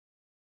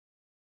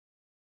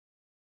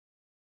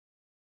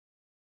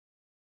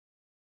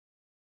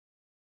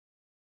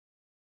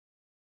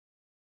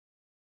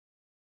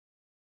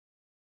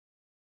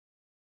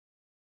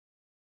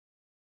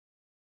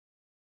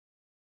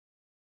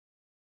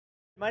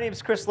My name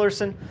is Chris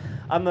Lurson.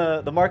 I'm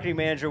the marketing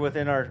manager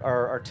within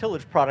our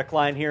tillage product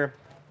line here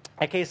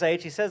at Case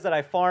IH. He says that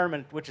I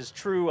farm, which is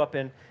true, up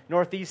in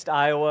northeast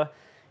Iowa.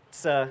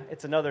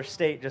 It's another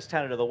state just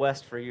kind of to the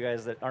west for you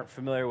guys that aren't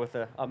familiar with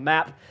a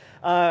map.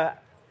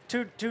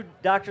 Two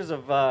doctors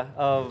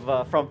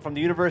from the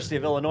University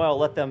of Illinois. I'll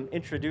let them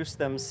introduce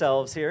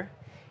themselves here.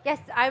 Yes,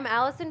 I'm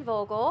Allison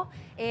Vogel,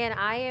 and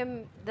I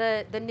am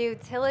the new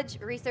tillage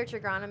research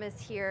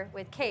agronomist here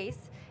with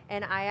Case,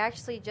 and I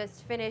actually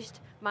just finished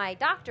my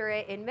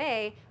doctorate in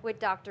May with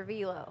Dr.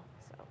 Velo.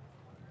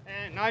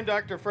 And I'm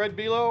Dr. Fred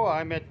Belo.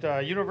 I'm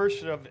at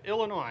University of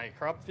Illinois,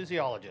 crop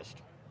physiologist.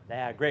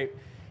 Yeah, great.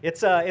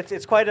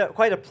 It's quite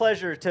a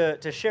pleasure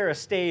to share a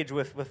stage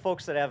with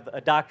folks that have a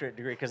doctorate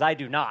degree, because I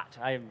do not.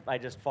 I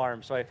just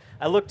farm. So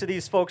I look to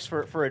these folks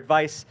for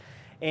advice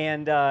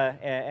and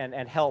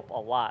help a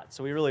lot.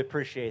 So we really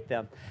appreciate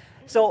them.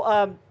 So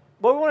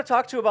what we want to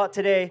talk to you about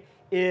today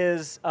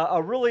is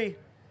a really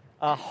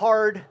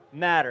hard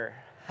matter.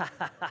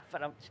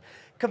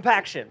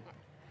 Compaction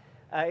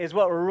is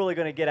what we're really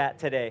going to get at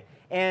today.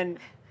 And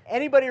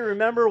anybody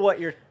remember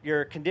what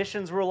your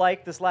conditions were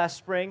like this last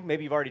spring?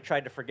 Maybe you've already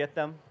tried to forget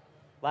them.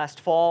 Last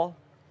fall,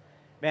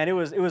 man, it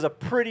was a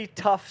pretty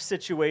tough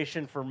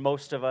situation for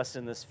most of us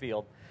in this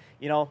field.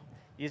 You know,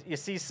 you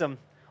see some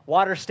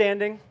water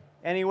standing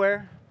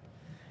anywhere?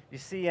 You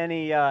see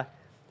any?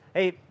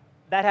 Hey,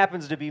 that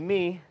happens to be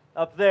me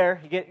up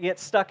there. You get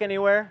stuck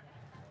anywhere?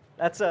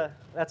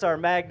 That's our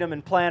Magnum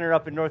and planter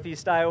up in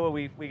northeast Iowa.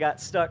 We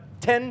got stuck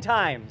 10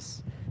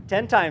 times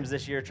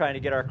this year trying to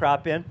get our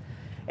crop in.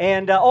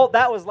 And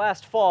that was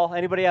last fall.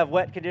 Anybody have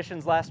wet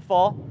conditions last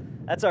fall?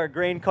 That's our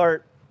grain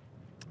cart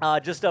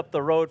just up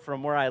the road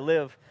from where I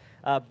live.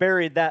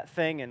 Buried that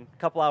thing, and a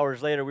couple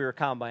hours later we were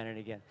combining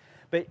again.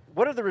 But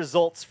what are the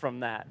results from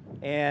that?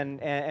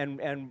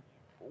 And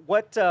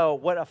what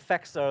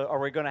effects are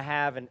we going to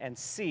have and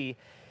see?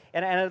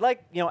 And I'd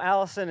like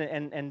Allison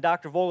and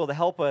Dr. Vogel to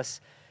help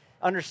us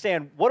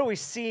understand what are we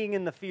seeing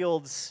in the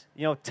fields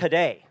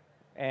today,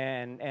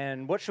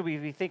 and what should we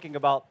be thinking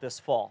about this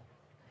fall?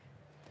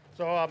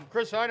 So,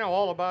 Chris, I know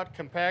all about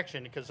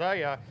compaction because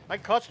I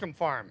custom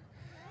farm.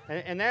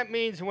 And that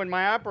means when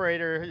my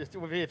operator,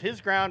 if his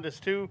ground is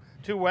too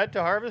wet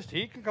to harvest,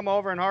 he can come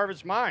over and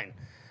harvest mine.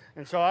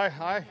 And so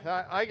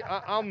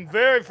I'm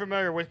very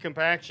familiar with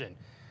compaction.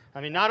 I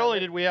mean, not only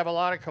did we have a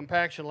lot of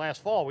compaction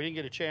last fall, we didn't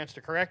get a chance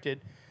to correct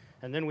it,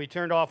 and then we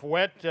turned off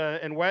wet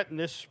in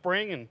this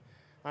spring, and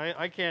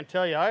I can't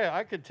tell you,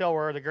 I could tell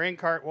where the grain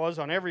cart was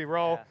on every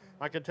row. Yeah.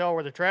 I could tell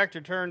where the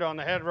tractor turned on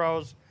the head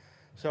rows.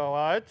 So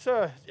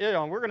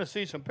we're going to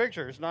see some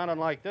pictures not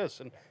unlike this,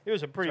 and it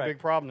was a pretty big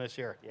problem this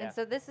year. Yeah. And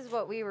so this is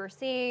what we were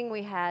seeing.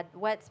 We had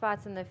wet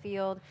spots in the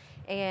field,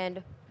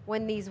 and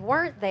when these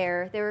weren't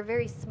there, they were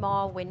very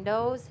small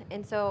windows,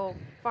 and so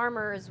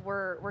farmers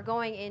were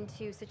going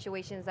into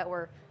situations that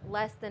were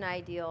less than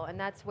ideal, and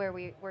that's where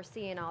we're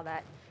seeing all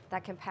that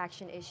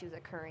compaction issues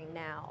occurring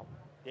now.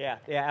 Yeah,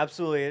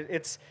 absolutely.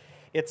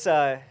 It's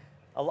a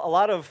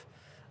lot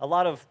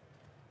of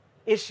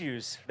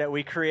issues that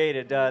we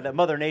created that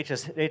Mother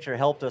Nature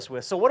helped us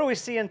with. So what are we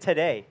seeing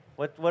today?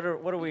 What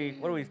do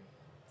we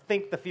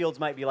think the fields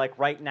might be like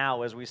right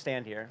now as we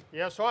stand here?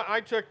 Yeah, so I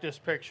took this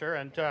picture,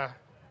 and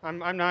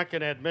I'm not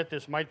going to admit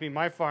this might be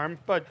my farm,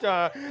 but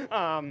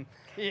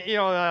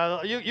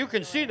you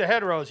can see the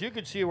hedgerows. You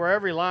can see where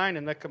every line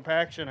in the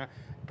compaction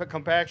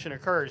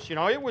occurs. You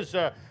know, it was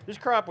this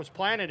crop was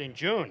planted in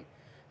June.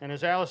 And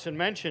as Allison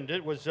mentioned,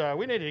 it was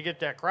we needed to get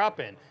that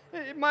crop in.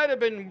 It might have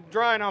been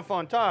dry enough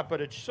on top,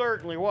 but it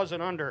certainly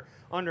wasn't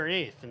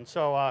underneath. And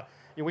so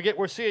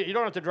we're seeing. You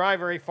don't have to drive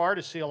very far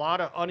to see a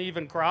lot of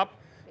uneven crop.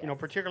 Yes. You know,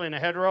 particularly in the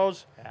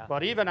hedgerows. Yeah.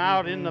 But even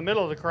out in the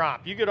middle of the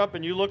crop, you get up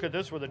and you look at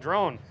this with a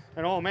drone,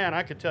 and oh man,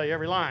 I could tell you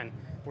every line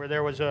where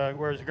there was a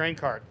grain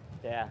cart.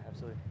 Yeah,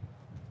 absolutely.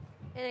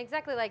 And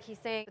exactly like he's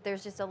saying,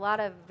 there's just a lot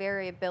of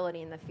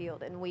variability in the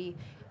field, and we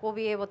will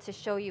be able to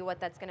show you what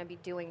that's going to be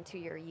doing to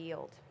your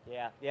yield.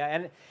 Yeah,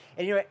 and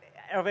I don't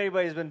know if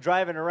anybody's been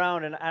driving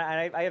around, and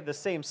I have the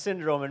same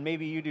syndrome, and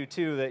maybe you do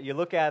too, that you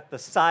look at the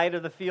side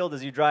of the field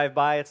as you drive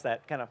by, it's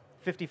that kind of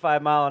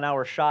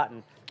 55-mile-an-hour shot,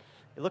 and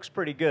it looks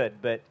pretty good.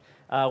 But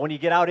when you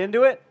get out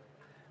into it,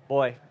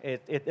 boy,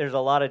 there's a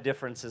lot of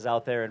differences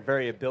out there and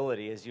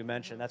variability, as you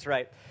mentioned. That's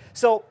right.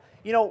 So,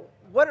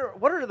 what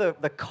are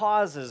the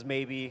causes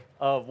maybe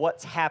of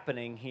what's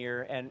happening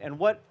here, and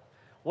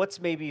what's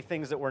maybe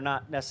things that we're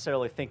not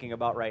necessarily thinking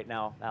about right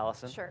now,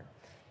 Allison? Sure.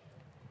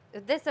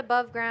 This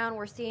above ground,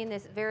 we're seeing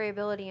this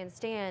variability in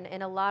stand,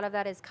 and a lot of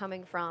that is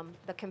coming from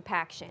the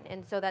compaction.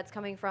 And so that's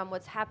coming from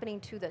what's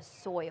happening to the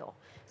soil.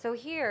 So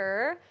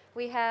here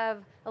we have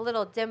a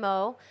little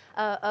demo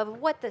of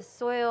what the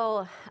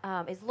soil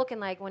is looking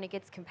like when it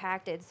gets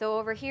compacted. So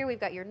over here we've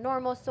got your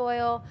normal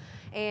soil,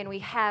 and we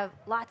have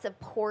lots of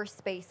pore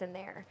space in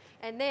there.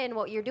 And then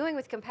what you're doing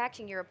with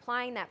compaction, you're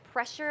applying that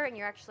pressure, and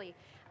you're actually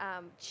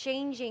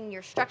changing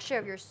your structure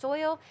of your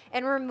soil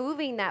and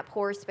removing that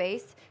pore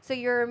space. So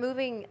you're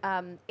removing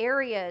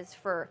areas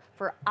for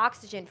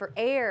oxygen, for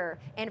air,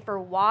 and for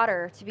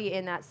water to be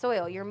in that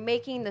soil. You're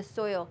making the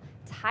soil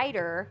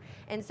tighter,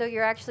 and so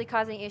you're actually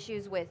causing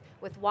issues with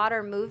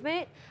water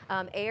movement,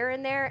 air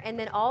in there, and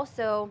then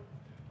also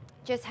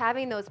just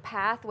having those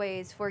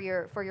pathways for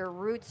your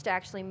roots to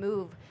actually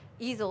move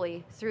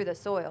easily through the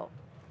soil.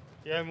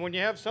 Yeah, and when you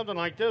have something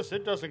like this,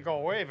 it doesn't go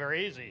away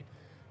very easy.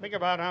 Think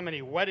about how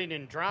many wetting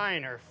and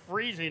drying or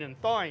freezing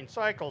and thawing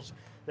cycles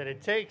that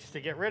it takes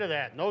to get rid of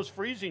that. And those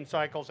freezing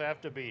cycles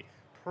have to be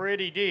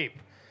pretty deep.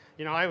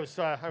 You know, I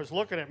was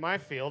looking at my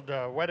field,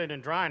 wetting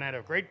and drying. I had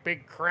a great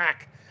big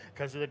crack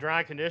because of the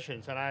dry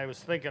conditions, and I was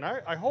thinking,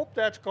 I hope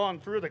that's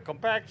gone through the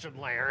compaction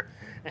layer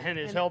and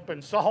is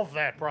helping solve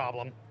that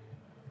problem.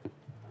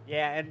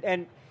 Yeah,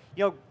 and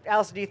you know,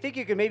 Allison, do you think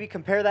you could maybe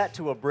compare that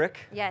to a brick?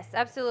 Yes,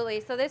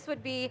 absolutely. So this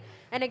would be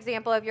an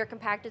example of your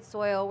compacted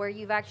soil where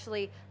you've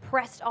actually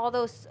pressed all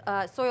those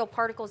soil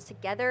particles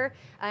together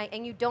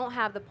and you don't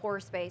have the pore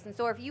space. And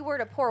so if you were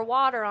to pour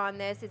water on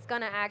this, it's going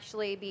to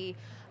actually be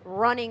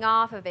running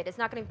off of it. It's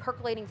not going to be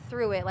percolating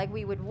through it like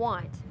we would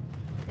want.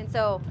 And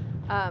so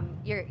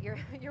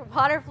your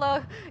water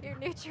flow, your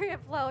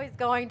nutrient flow is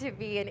going to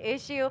be an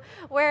issue.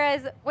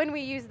 Whereas when we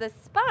use the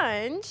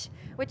sponge,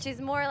 which is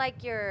more like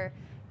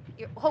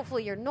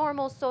hopefully your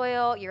normal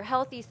soil, your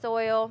healthy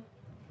soil,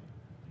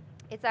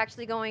 it's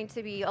actually going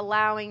to be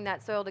allowing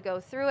that soil to go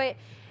through it,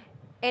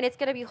 and it's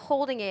going to be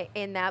holding it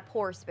in that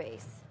pore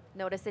space.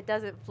 Notice it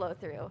doesn't flow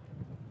through.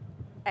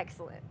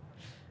 Excellent.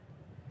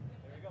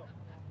 There we go.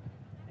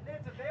 And then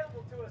it's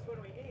available to us when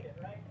we eat it,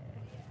 right?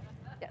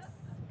 Yes.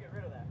 Get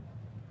rid of that.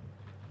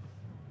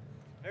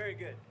 Very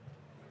good.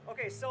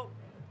 Okay, so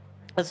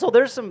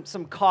there's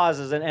some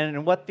causes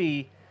and what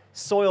the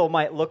soil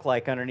might look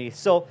like underneath.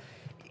 So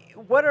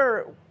what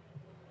are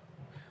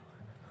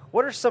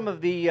some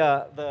of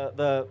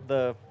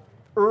the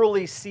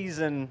early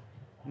season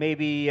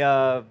maybe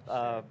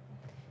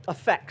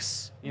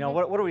effects? You know,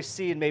 what are we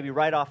seeing maybe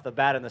right off the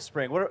bat in the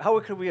spring? How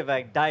could we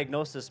have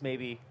diagnosed this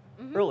maybe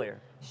earlier?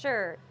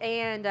 Sure.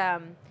 And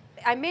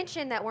I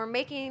mentioned that we're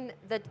making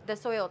the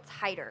soil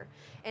tighter.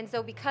 And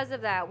so because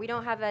of that, we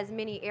don't have as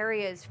many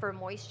areas for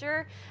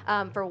moisture,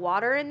 for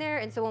water in there.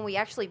 And so when we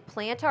actually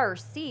plant our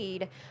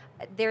seed,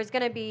 there's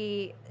going to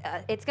be,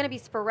 it's going to be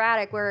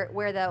sporadic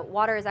where the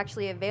water is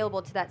actually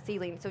available to that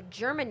seedling. So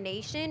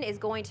germination is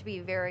going to be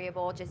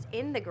variable just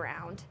in the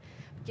ground,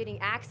 getting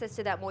access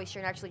to that moisture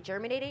and actually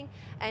germinating.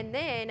 And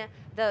then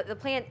the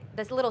plant,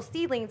 this little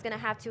seedling is going to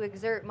have to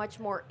exert much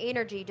more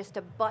energy just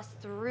to bust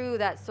through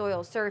that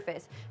soil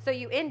surface. So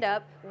you end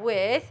up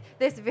with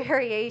this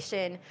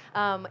variation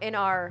in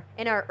our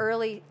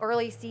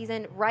early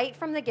season, right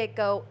from the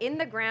get-go, in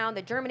the ground,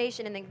 the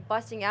germination, and then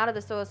busting out of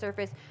the soil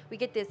surface. We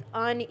get this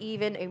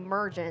uneven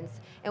emergence,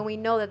 and we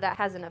know that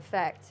has an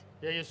effect.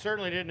 Yeah, you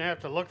certainly didn't have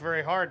to look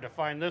very hard to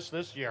find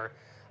this year,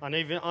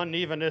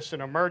 unevenness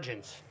and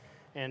emergence.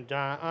 And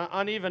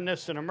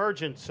unevenness and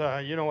emergence,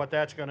 you know what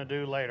that's going to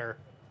do later.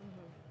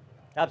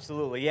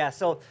 Absolutely, yeah.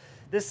 So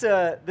this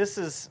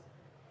is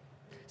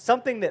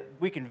something that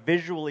we can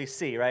visually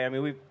see, right? I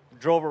mean, we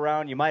drove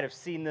around. You might have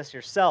seen this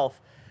yourself.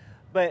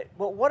 But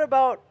what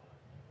about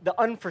the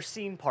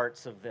unforeseen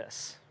parts of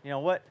this? You know,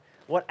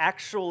 what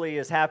actually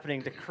is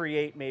happening to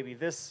create maybe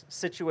this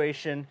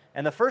situation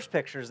and the first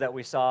pictures that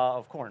we saw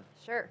of corn?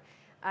 Sure,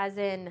 as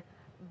in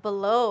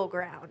below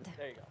ground.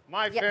 There you go.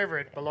 My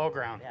favorite, below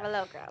ground. Yeah.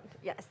 Below ground,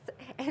 yes.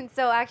 And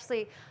so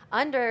actually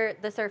under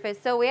the surface,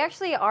 so we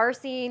actually are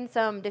seeing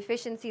some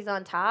deficiencies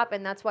on top,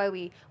 and that's why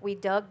we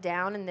dug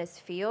down in this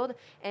field,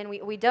 and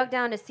we dug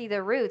down to see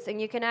the roots,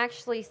 and you can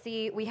actually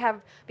see we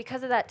have,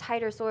 because of that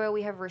tighter soil,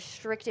 we have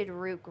restricted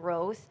root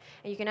growth,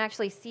 and you can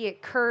actually see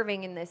it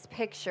curving in this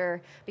picture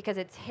because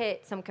it's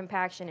hit some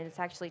compaction and it's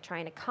actually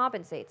trying to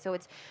compensate. So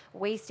it's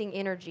wasting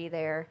energy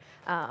there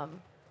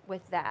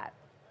with that.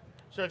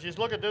 So if you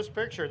look at this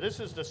picture, this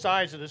is the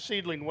size of the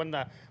seedling when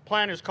the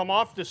plant has come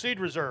off the seed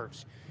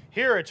reserves.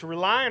 Here it's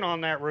relying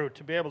on that root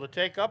to be able to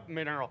take up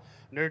mineral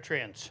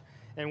nutrients.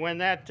 And when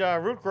that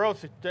root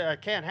growth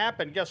can't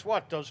happen, guess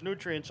what? Those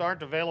nutrients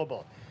aren't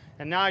available.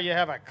 And now you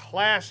have a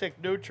classic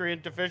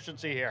nutrient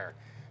deficiency here.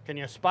 Can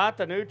you spot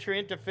the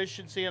nutrient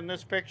deficiency in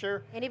this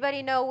picture?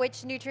 Anybody know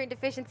which nutrient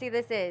deficiency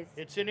this is?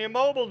 It's an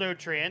immobile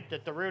nutrient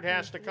that the root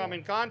has to come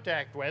in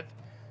contact with.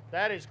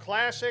 That is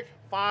classic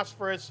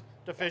phosphorus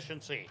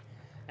deficiency,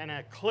 and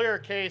a clear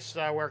case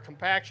where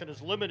compaction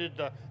has limited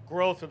the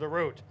growth of the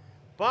root.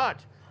 But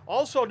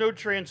also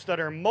nutrients that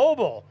are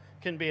mobile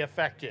can be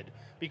affected,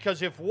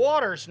 because if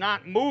water's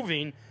not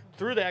moving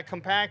through that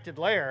compacted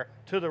layer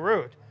to the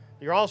root,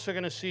 you're also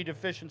going to see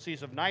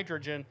deficiencies of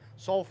nitrogen,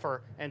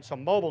 sulfur, and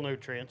some mobile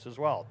nutrients as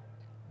well.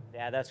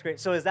 Yeah, that's great.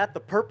 So is that the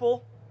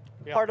purple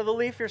part of the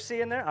leaf you're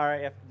seeing there? All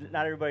right, if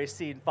not everybody's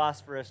seeing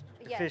phosphorus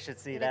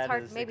deficiency, that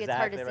is is maybe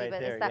exactly it's hard to see, right but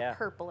there. it's that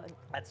purple.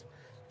 That's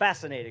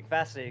fascinating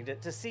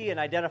to see and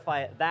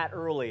identify it that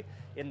early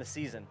in the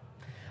season.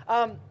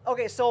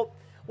 Okay, so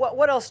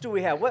what else do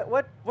we have?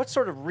 What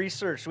sort of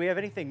research? Do we have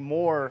anything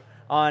more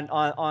on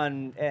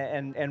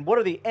and what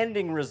are the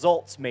ending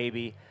results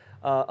maybe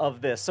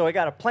of this. So I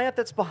got a plant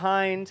that's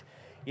behind,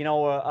 you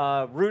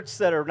know, roots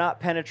that are not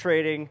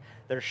penetrating,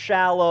 they're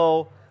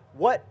shallow.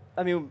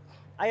 I mean,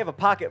 I have a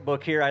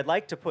pocketbook here. I'd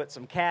like to put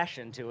some cash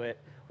into it.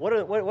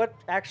 What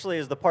actually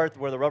is the part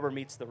where the rubber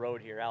meets the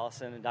road here,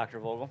 Allison and Dr.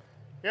 Vogel?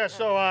 Yeah,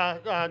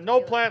 so no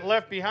plant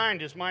left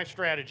behind is my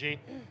strategy.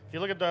 If you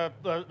look at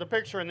the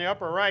picture in the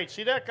upper right,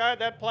 see that guy,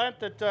 that plant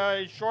that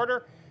is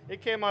shorter?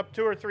 It came up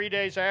 2 or 3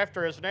 days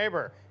after his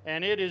neighbor,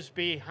 and it is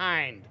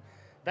behind.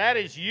 That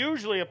is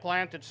usually a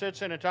plant that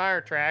sits in a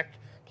tire track,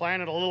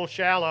 planted a little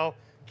shallow,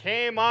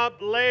 came up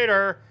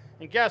later,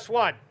 and guess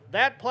what?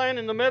 That plant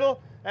in the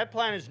middle, that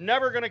plant is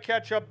never going to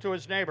catch up to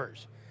his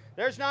neighbors.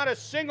 There's not a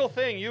single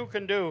thing you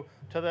can do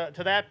to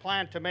that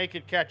plant to make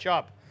it catch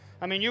up.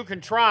 I mean, you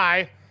can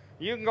try.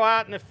 You can go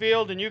out in the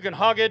field and you can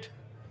hug it.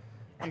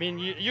 I mean,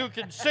 you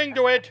can sing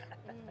to it.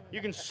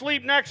 You can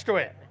sleep next to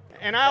it.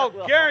 And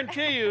I'll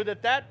guarantee you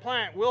that that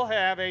plant will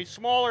have a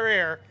smaller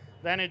ear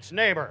than its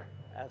neighbor.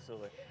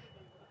 Absolutely.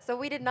 So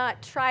we did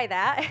not try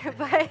that,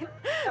 but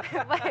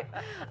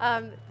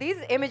these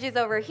images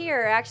over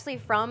here are actually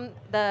from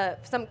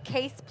some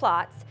case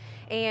plots.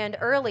 And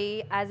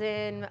early, as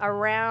in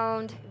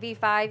around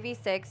V5,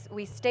 V6,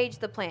 we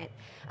staged the plant.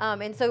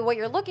 And so what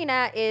you're looking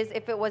at is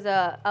if it was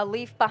a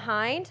leaf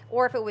behind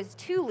or if it was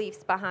 2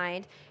 leaves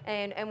behind,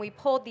 and we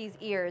pulled these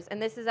ears.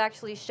 And this is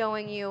actually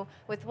showing you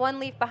with 1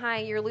 leaf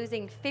behind, you're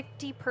losing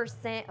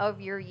 50% of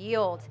your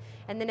yield.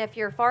 And then if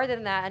you're farther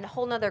than that, a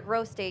whole nother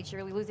growth stage,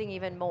 you're losing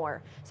even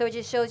more. So it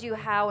just shows you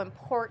how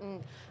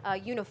important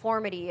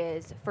uniformity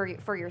is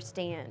for your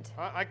stand.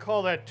 I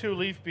call that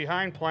 2-leaf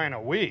behind plant a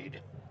weed.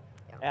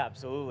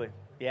 Absolutely.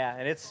 Yeah,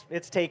 and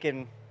it's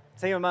taken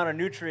same amount of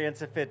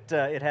nutrients if it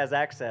has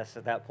access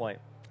at that point.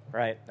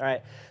 Right. All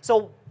right.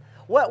 So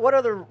what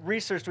other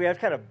research do we have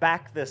to kind of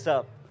back this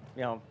up?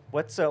 You know,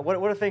 what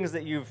are things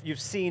that you've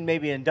seen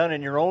maybe and done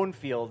in your own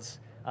fields,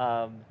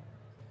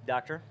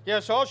 Doctor? Yeah,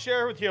 so I'll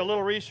share with you a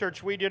little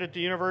research we did at the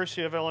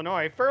University of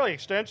Illinois, a fairly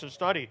extensive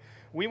study.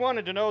 We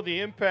wanted to know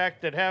the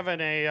impact that having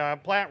a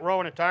plant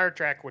row in a tire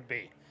track would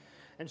be.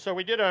 And so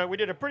we did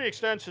a pretty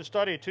extensive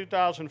study in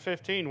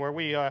 2015 where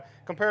we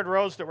compared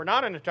rows that were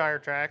not in a tire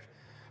track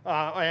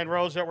and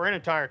rows that were in a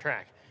tire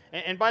track.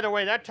 And by the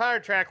way, that tire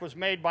track was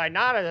made by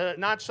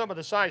not some of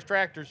the size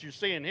tractors you're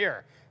seeing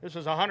here. This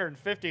was a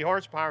 150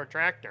 horsepower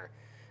tractor.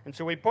 And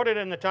so we put it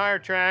in the tire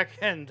track,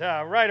 and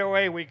right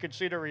away we could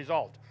see the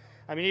result.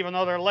 I mean, even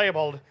though they're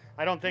labeled,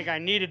 I don't think I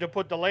needed to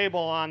put the label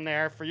on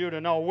there for you to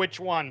know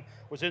which one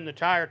was in the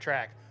tire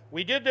track.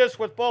 We did this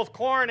with both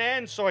corn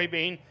and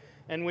soybean,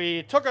 and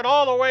we took it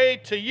all the way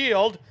to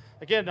yield.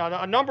 Again,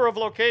 a number of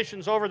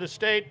locations over the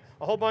state,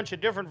 a whole bunch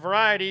of different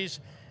varieties.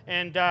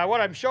 And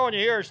what I'm showing you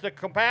here is the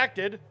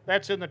compacted,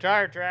 that's in the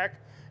tire track,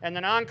 and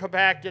the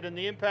non-compacted and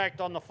the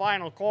impact on the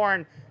final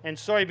corn and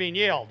soybean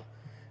yield.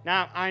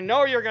 Now, I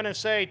know you're going to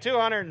say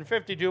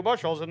 252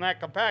 bushels in that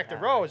compacted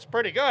row is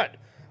pretty good.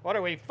 What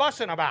are we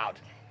fussing about?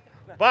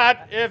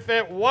 But if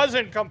it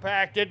wasn't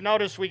compacted,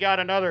 notice we got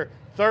another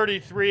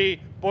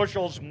 33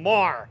 bushels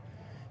more.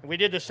 We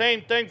did the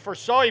same thing for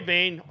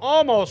soybean,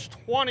 almost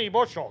 20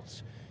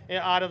 bushels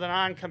out of the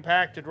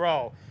non-compacted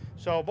row.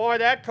 So, boy,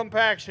 that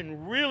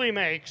compaction really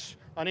makes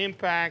an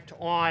impact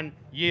on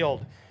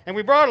yield. And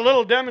we brought a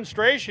little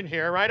demonstration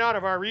here right out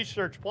of our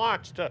research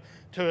plots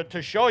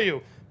to show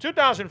you.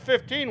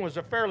 2015 was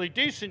a fairly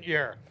decent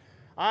year.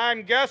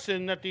 I'm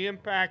guessing that the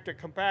impact of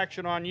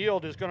compaction on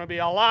yield is going to be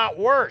a lot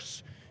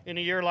worse in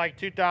a year like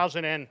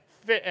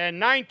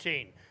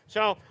 2019.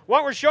 So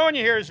what we're showing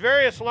you here is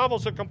various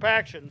levels of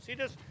compaction.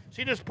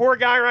 See this poor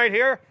guy right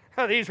here?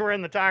 These were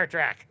in the tire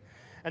track.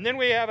 And then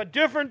we have a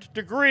different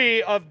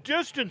degree of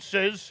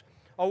distances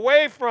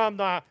away from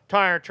the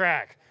tire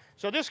track.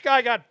 So this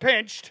guy got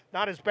pinched,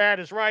 not as bad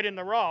as right in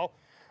the row.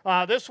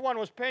 This one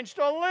was pinched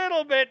a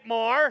little bit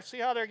more. See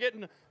how they're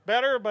getting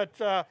better?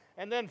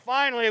 And then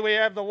finally we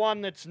have the one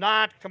that's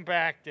not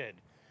compacted.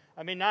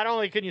 I mean, not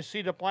only can you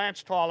see the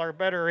plants taller,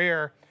 better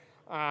here,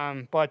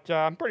 but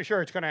I'm pretty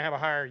sure it's going to have a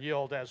higher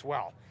yield as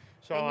well.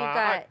 So and you've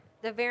got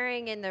the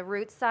varying in the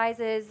root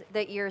sizes,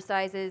 the ear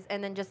sizes,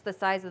 and then just the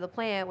size of the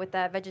plant with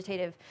that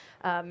vegetative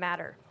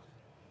matter.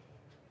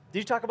 Did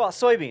you talk about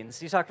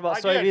soybeans? You talked about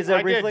soybeans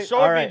there briefly? I did.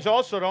 Soybeans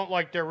also don't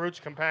like their roots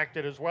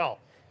compacted as well.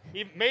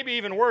 Maybe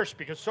even worse,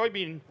 because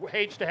soybean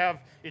hates to have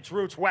its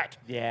roots wet.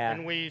 Yeah.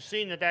 And we've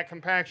seen that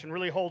compaction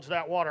really holds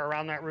that water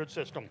around that root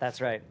system. That's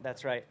right.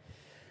 That's right.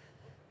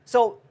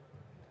 So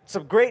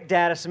some great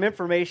data, some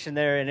information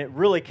there, and it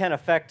really can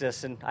affect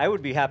us. And I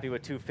would be happy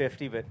with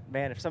 250, but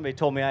man, if somebody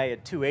told me I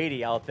had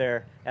 280 out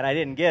there and I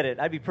didn't get it,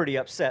 I'd be pretty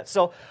upset.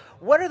 So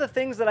what are the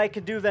things that I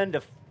could do then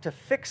to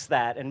fix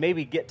that and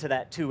maybe get to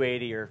that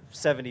 280 or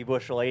 70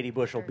 bushel, 80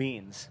 bushel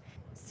beans?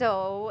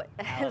 So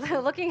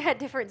looking at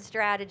different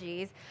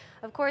strategies,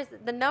 of course,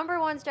 the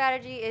 #1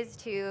 strategy is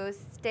to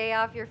stay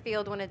off your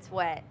field when it's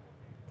wet.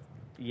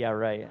 Yeah,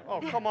 right.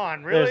 Oh, come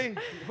on, really?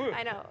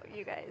 I know,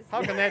 you guys.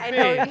 How can that be?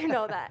 I know you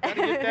know that. Got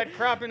to get that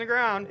crop in the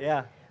ground.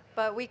 Yeah.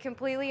 But we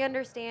completely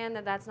understand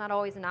that that's not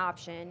always an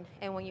option.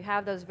 And when you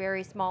have those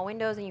very small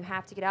windows and you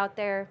have to get out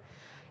there,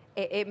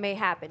 it may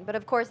happen. But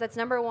of course, that's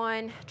number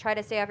one, try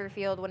to stay off your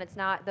field when it's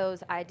not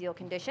those ideal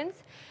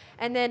conditions.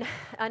 And then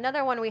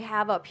another one we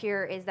have up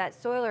here is that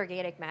soil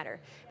organic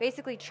matter.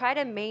 Basically, try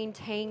to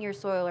maintain your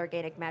soil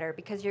organic matter,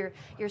 because your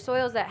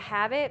soils that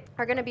have it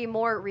are going to be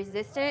more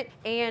resistant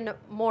and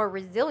more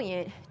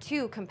resilient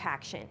to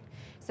compaction.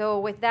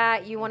 So with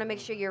that, you want to make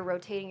sure you're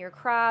rotating your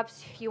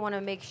crops. You want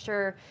to make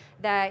sure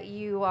that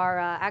you are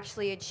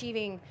actually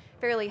achieving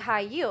fairly high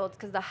yields,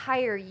 because the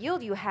higher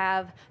yield you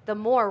have, the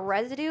more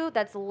residue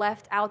that's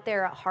left out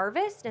there at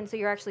harvest, and so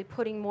you're actually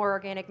putting more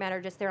organic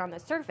matter just there on the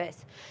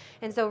surface.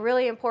 And so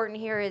really important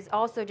here is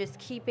also just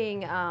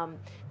keeping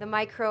the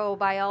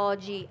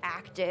microbiology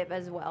active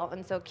as well,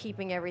 and so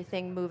keeping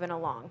everything moving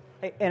along.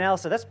 Hey, and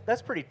Elsa,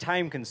 that's pretty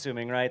time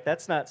consuming, right?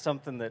 That's not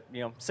something that,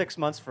 6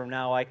 months from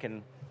now I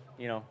can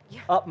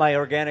up my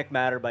organic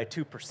matter by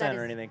 2%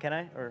 or anything, can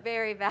I? Or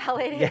very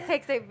valid. Yeah. It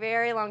takes a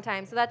very long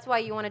time. So that's why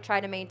you want to try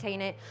to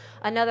maintain it.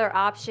 Another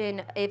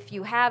option, if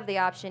you have the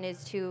option,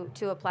 is to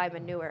apply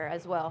manure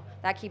as well.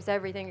 That keeps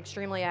everything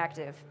extremely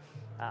active.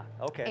 Ah,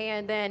 okay.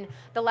 And then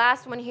the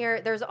last one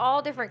here, there's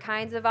all different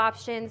kinds of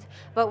options,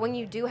 but when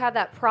you do have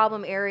that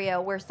problem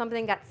area where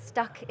something got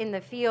stuck in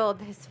the field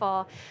this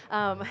fall,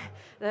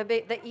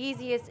 the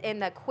easiest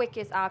and the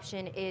quickest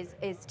option is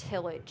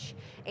tillage,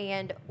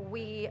 and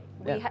we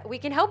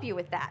can help you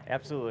with that.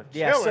 Absolutely.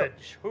 Yeah.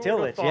 Tillage.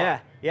 Tillage.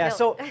 Yeah.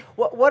 So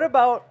what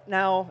about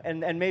now?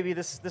 And maybe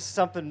this is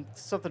something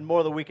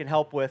more that we can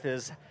help with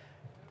is,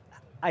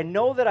 I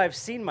know that I've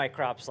seen my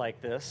crops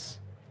like this,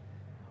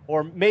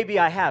 or maybe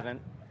I haven't.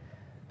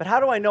 But how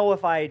do I know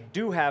if I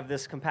do have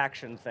this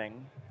compaction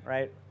thing,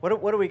 right? What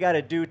do we got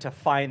to do to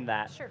find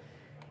that? Sure.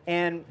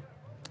 And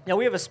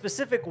we have a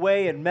specific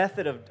way and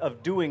method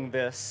of doing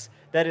this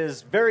that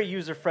is very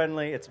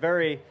user-friendly. It's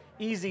very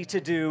easy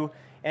to do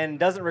and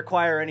doesn't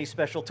require any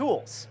special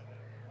tools.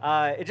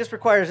 It just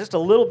requires just a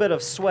little bit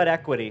of sweat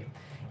equity.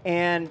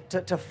 And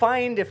to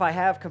find if I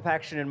have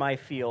compaction in my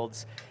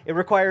fields, it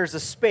requires a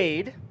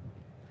spade,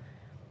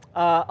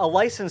 a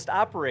licensed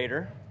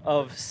operator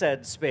of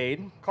said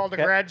spade. Called a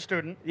grad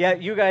student. Yeah,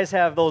 you guys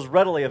have those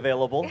readily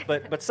available,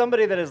 but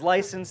somebody that is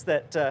licensed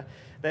that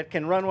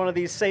can run one of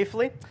these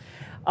safely.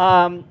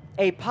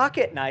 A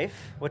pocket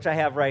knife, which I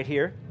have right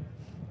here,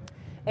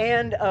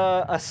 and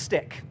a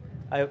stick,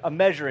 a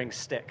measuring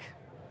stick.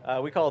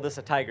 We call this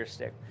a tiger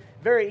stick.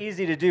 Very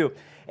easy to do.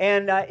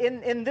 And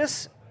in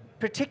this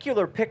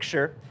particular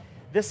picture,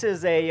 this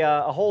is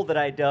a hole that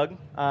I dug.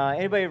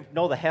 Anybody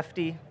know the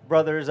Hefty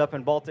brothers up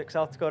in Baltic,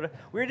 South Dakota?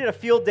 We did a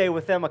field day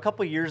with them a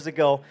couple years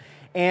ago,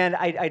 and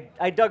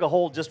I dug a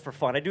hole just for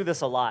fun. I do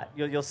this a lot.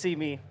 You'll see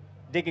me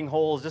digging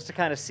holes just to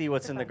kind of see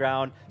what's in the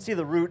ground, see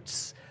the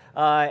roots,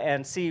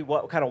 and see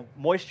what kind of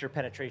moisture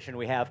penetration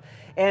we have.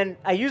 And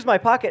I used my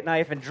pocket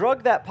knife and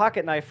drug that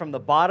pocket knife from the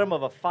bottom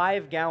of a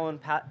 5-gallon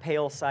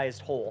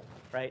pail-sized hole,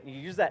 right? And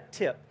you use that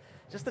tip,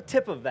 just the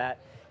tip of that.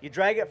 You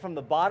drag it from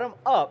the bottom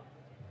up,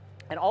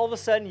 and all of a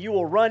sudden you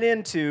will run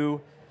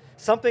into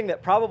something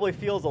that probably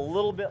feels a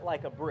little bit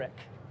like a brick,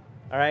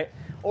 all right?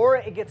 Or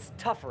it gets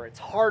tougher, it's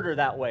harder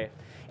that way.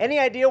 Any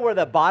idea where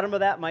the bottom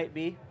of that might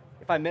be?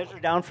 If I measure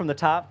down from the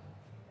top,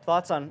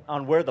 thoughts on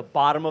where the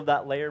bottom of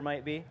that layer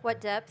might be? What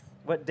depth?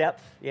 What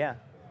depth, yeah.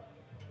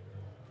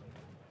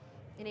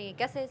 Any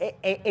guesses?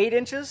 8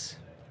 inches?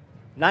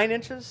 9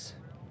 inches?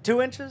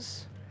 2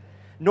 inches?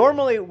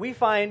 Normally, we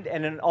find,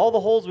 and in all the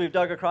holes we've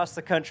dug across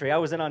the country, I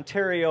was in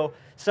Ontario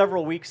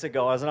several weeks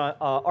ago. I was in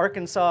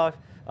Arkansas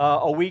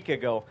a week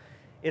ago.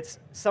 It's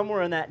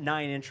somewhere in that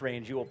 9-inch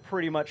range. You will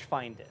pretty much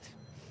find it,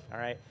 all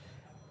right?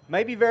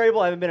 Might be variable.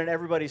 I haven't been in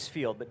everybody's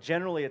field, but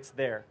generally it's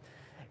there.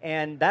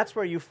 And that's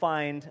where you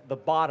find the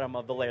bottom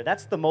of the layer.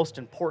 That's the most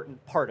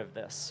important part of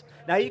this.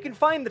 Now, you can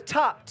find the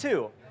top,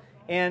 too.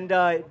 And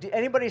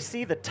anybody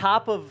see the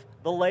top of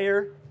the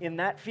layer in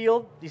that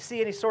field? Do you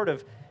see any sort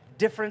of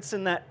difference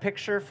in that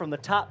picture from the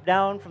top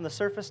down, from the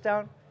surface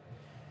down?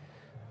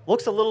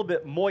 Looks a little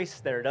bit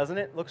moist there, doesn't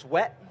it? Looks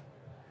wet.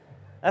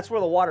 That's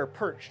where the water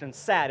perched and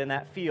sat in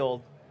that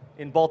field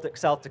in Baltic,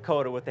 South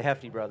Dakota with the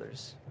Hefty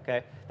brothers.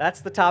 Okay,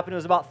 that's the top, and it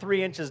was about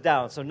 3 inches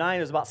down. So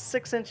 9 is about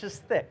 6 inches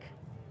thick.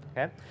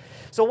 Okay,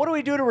 so what do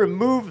we do to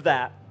remove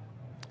that?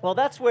 Well,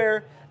 that's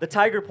where the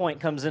Tiger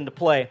Point comes into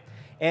play,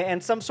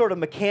 and some sort of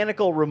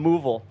mechanical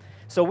removal.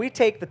 So we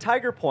take the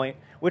Tiger Point,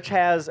 which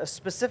has a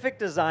specific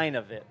design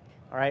of it,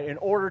 all right, in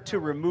order to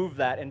remove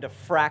that and to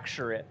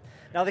fracture it.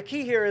 Now, the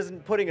key here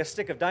isn't putting a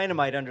stick of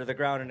dynamite under the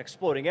ground and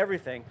exploding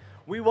everything.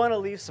 We want to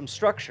leave some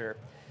structure,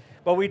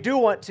 but we do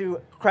want to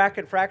crack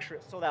and fracture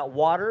it so that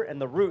water and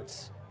the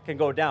roots can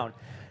go down.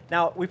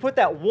 Now, we put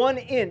that 1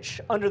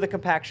 inch under the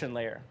compaction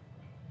layer,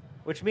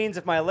 which means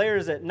if my layer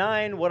is at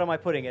 9, what am I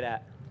putting it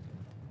at?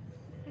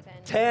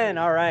 10.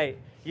 All right.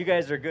 You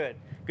guys are good.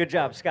 Good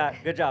job, Scott.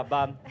 Good job,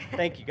 Bob.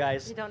 Thank you,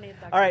 guys. You don't need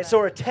Dr. All right, Bob. so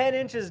we're 10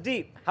 inches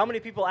deep. How many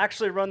people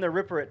actually run their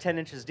ripper at 10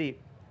 inches deep?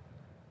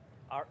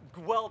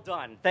 Well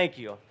done. Thank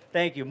you.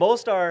 Thank you.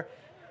 Most of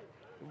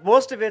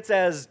it's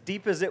as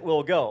deep as it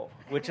will go,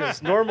 which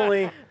is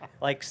normally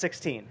like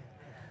 16.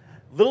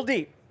 Little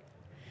deep.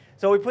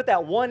 So we put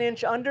that 1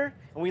 inch under,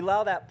 and we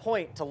allow that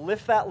point to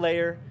lift that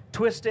layer,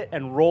 twist it,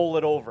 and roll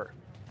it over.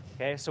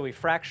 Okay, so we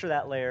fracture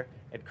that layer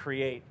and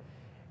create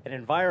an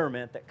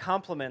environment that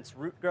complements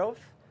root growth,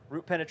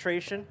 root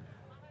penetration,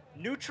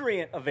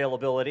 nutrient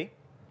availability,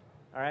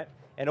 all right,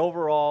 and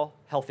overall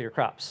healthier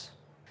crops.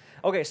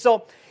 Okay,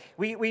 so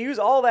we use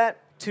all that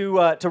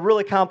to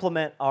really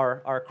complement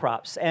our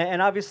crops.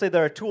 And obviously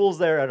there are tools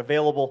there that are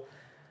available.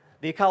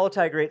 The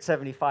Ecolo-Tiger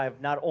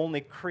 875 not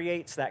only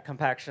creates that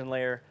compaction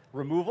layer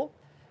removal,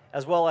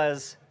 as well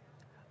as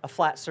a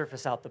flat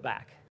surface out the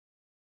back.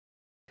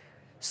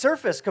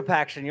 Surface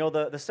compaction, you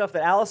know, the stuff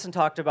that Allison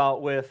talked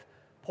about with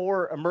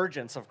poor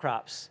emergence of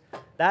crops.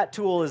 That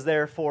tool is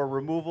there for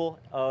removal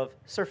of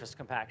surface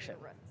compaction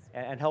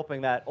and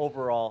helping that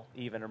overall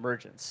even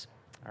emergence.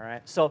 All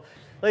right. So,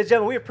 ladies and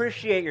gentlemen, we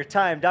appreciate your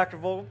time, Dr.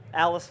 Vogel,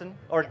 Allison,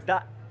 or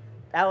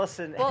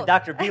Allison and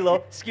Dr.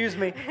 Belo. Excuse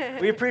me.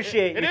 We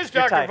appreciate your time. It is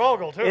Dr.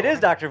 Vogel too. It is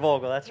Dr.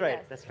 Vogel. That's right.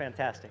 Yes. That's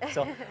fantastic.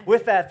 So,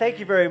 with that, thank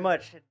you very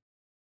much.